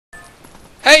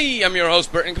Hey, I'm your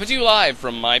host Burton, coming to you live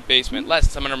from my basement.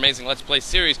 Last time in our amazing Let's Play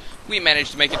series, we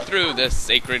managed to make it through the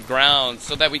sacred grounds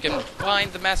so that we can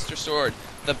find the Master Sword,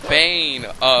 the bane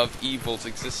of evil's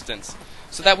existence,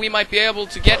 so that we might be able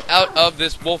to get out of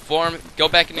this wolf form, go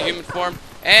back into human form,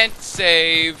 and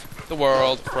save the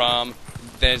world from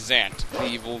the Zant, the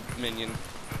evil minion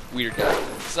weird guy.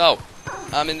 So,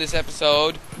 in this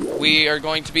episode, we are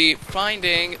going to be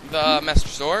finding the Master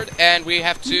Sword, and we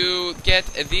have to get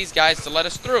these guys to let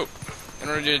us through. In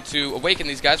order to awaken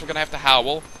these guys, we're going to have to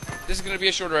howl. This is going to be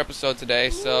a shorter episode today,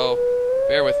 so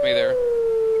bear with me there.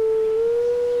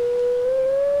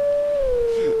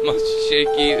 Most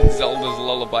shaky Zelda's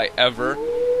lullaby ever.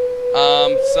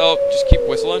 So just keep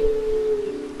whistling,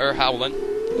 or howling.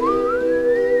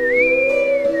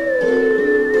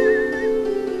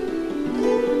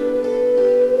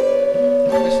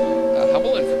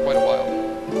 Howling for quite a while.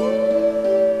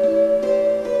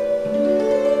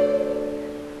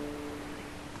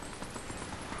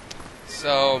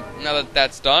 So now that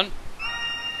that's done,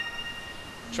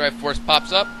 Triforce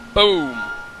pops up. Boom!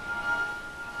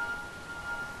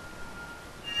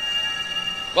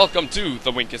 Welcome to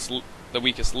the weakest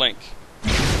link.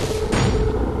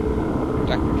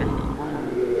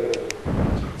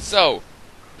 So,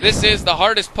 this is the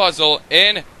hardest puzzle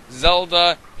in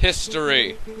Zelda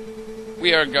history.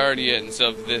 We are guardians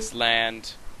of this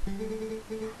land.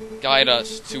 Guide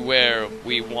us to where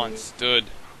we once stood.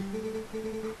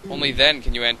 Only then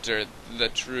can you enter the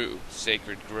true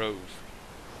sacred grove.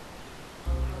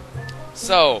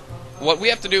 So, what we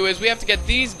have to do is we have to get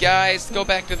these guys to go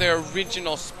back to their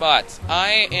original spots.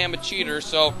 I am a cheater,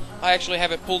 so I actually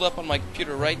have it pulled up on my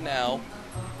computer right now.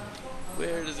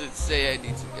 Where does it say I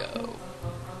need to go?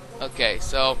 Okay,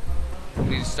 so we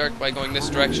need to start by going this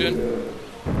direction.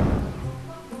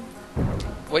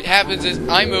 What happens is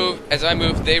as I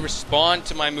move, they respond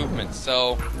to my movements.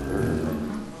 So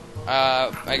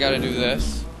I gotta do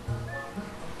this.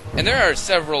 And there are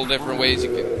several different ways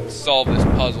you can solve this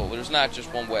puzzle. There's not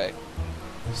just one way.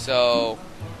 So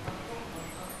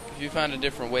if you find a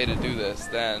different way to do this,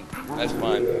 then that's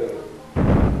fine.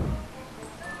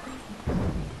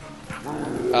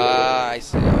 I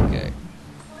see, okay.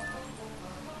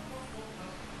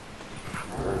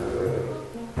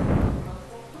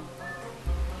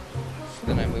 So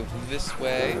then I move this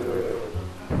way.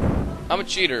 I'm a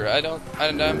cheater.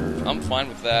 I'm fine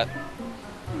with that.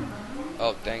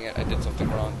 Oh, dang it, I did something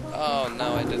wrong. Oh,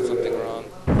 no, I did something wrong.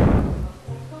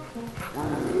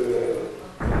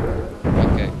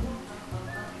 Okay.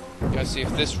 Gotta see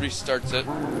if this restarts it.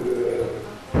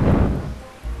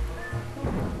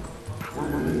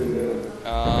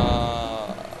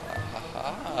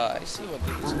 I see what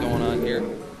is going on here.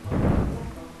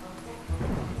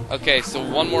 Okay, so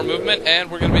one more movement,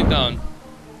 and we're gonna be done.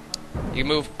 You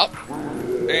move up,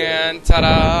 and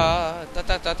ta-da!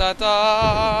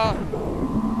 Ta-ta-ta-ta-ta!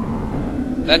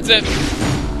 That's it.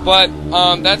 But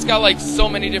that's got like so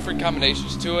many different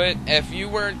combinations to it. If you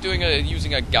weren't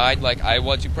using a guide like I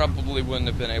was, you probably wouldn't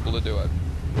have been able to do it.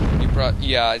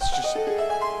 Yeah, it's just.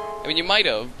 I mean, you might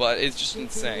have, but it's just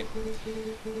insane.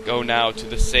 Go now to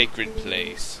the sacred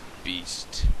place,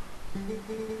 beast.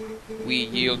 We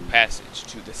yield passage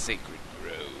to the sacred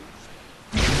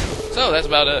grove. So that's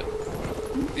about it.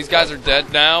 These guys are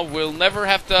dead now. We'll never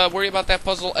have to worry about that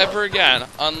puzzle ever again,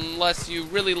 unless you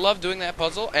really love doing that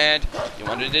puzzle and you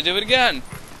wanted to do it again.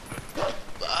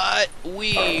 But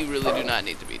we really do not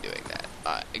need to be doing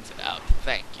that. Exit out.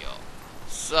 Thank you.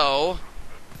 So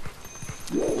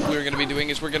what we're going to be doing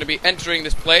is we're going to be entering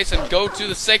this place and go to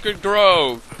the sacred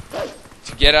grove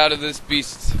to get out of this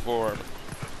beast's form.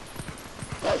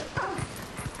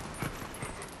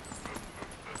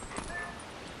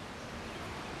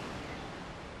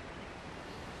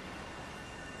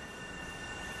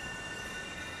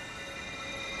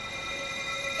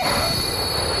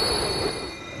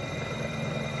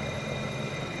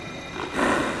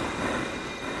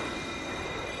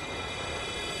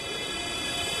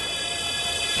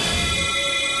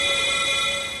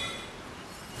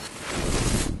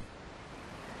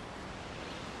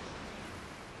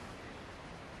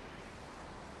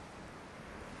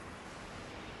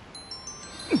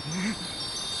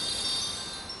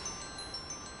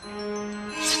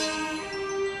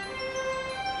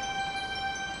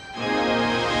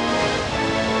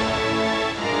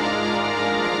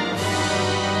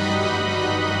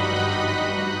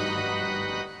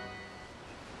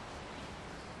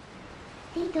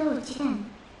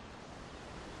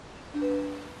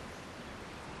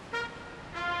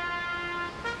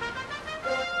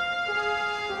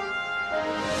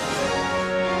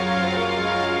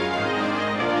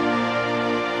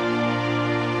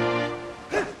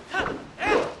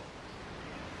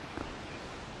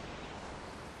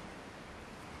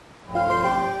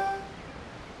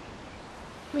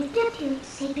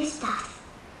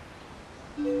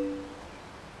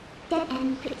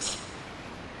 pitch.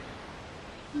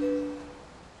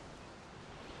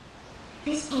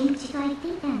 This ain't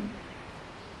idea.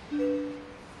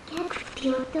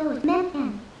 Sitludo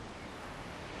man.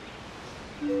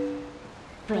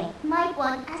 Break might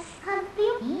want us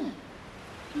something.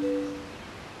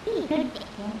 He could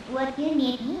get what you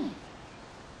need.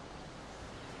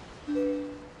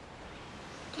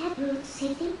 Capital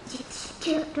City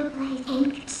to play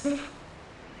games with.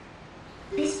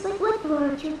 This was what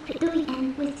were you doing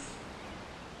and with.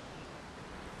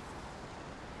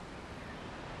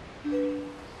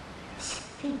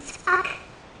 It's up.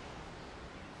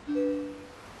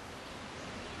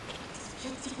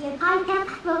 Just here, I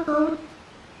have a road.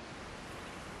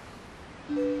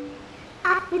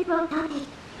 Up with road.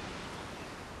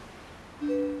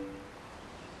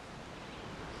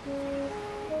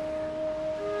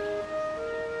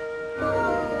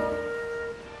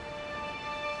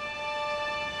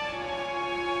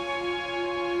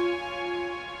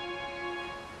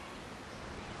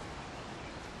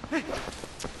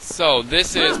 So,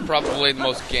 this is probably the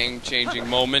most game-changing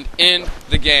moment in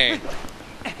the game.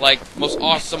 Like, most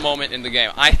awesome moment in the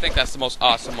game. I think that's the most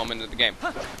awesome moment in the game.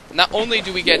 Not only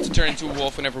do we get to turn into a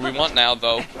wolf whenever we want now,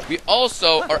 though, we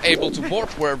also are able to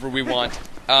warp wherever we want,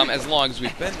 as long as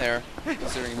we've been there,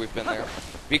 considering we've been there,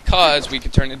 because we can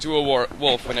turn into a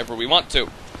wolf whenever we want to.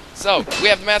 So, we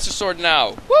have the Master Sword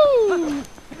now. Woo!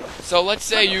 So, let's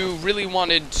say you really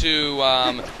wanted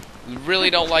to, really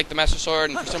don't like the Master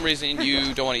Sword, and for some reason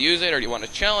you don't want to use it, or you want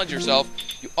to challenge yourself,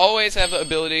 you always have the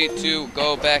ability to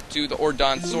go back to the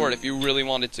Ordon Sword if you really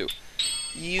wanted to.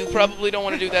 You probably don't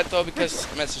want to do that, though, because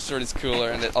the Master Sword is cooler,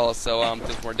 and it also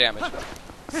does more damage.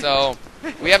 So,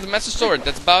 we have the Master Sword.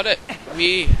 That's about it.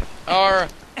 We are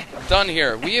done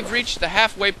here. We have reached the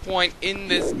halfway point in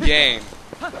this game.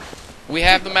 We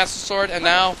have the Master Sword, and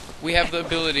now we have the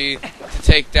ability to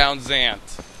take down Zant.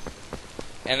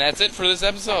 And that's it for this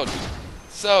episode.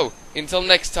 So, until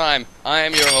next time, I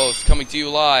am your host, coming to you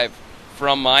live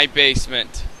from my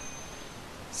basement.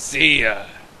 See ya.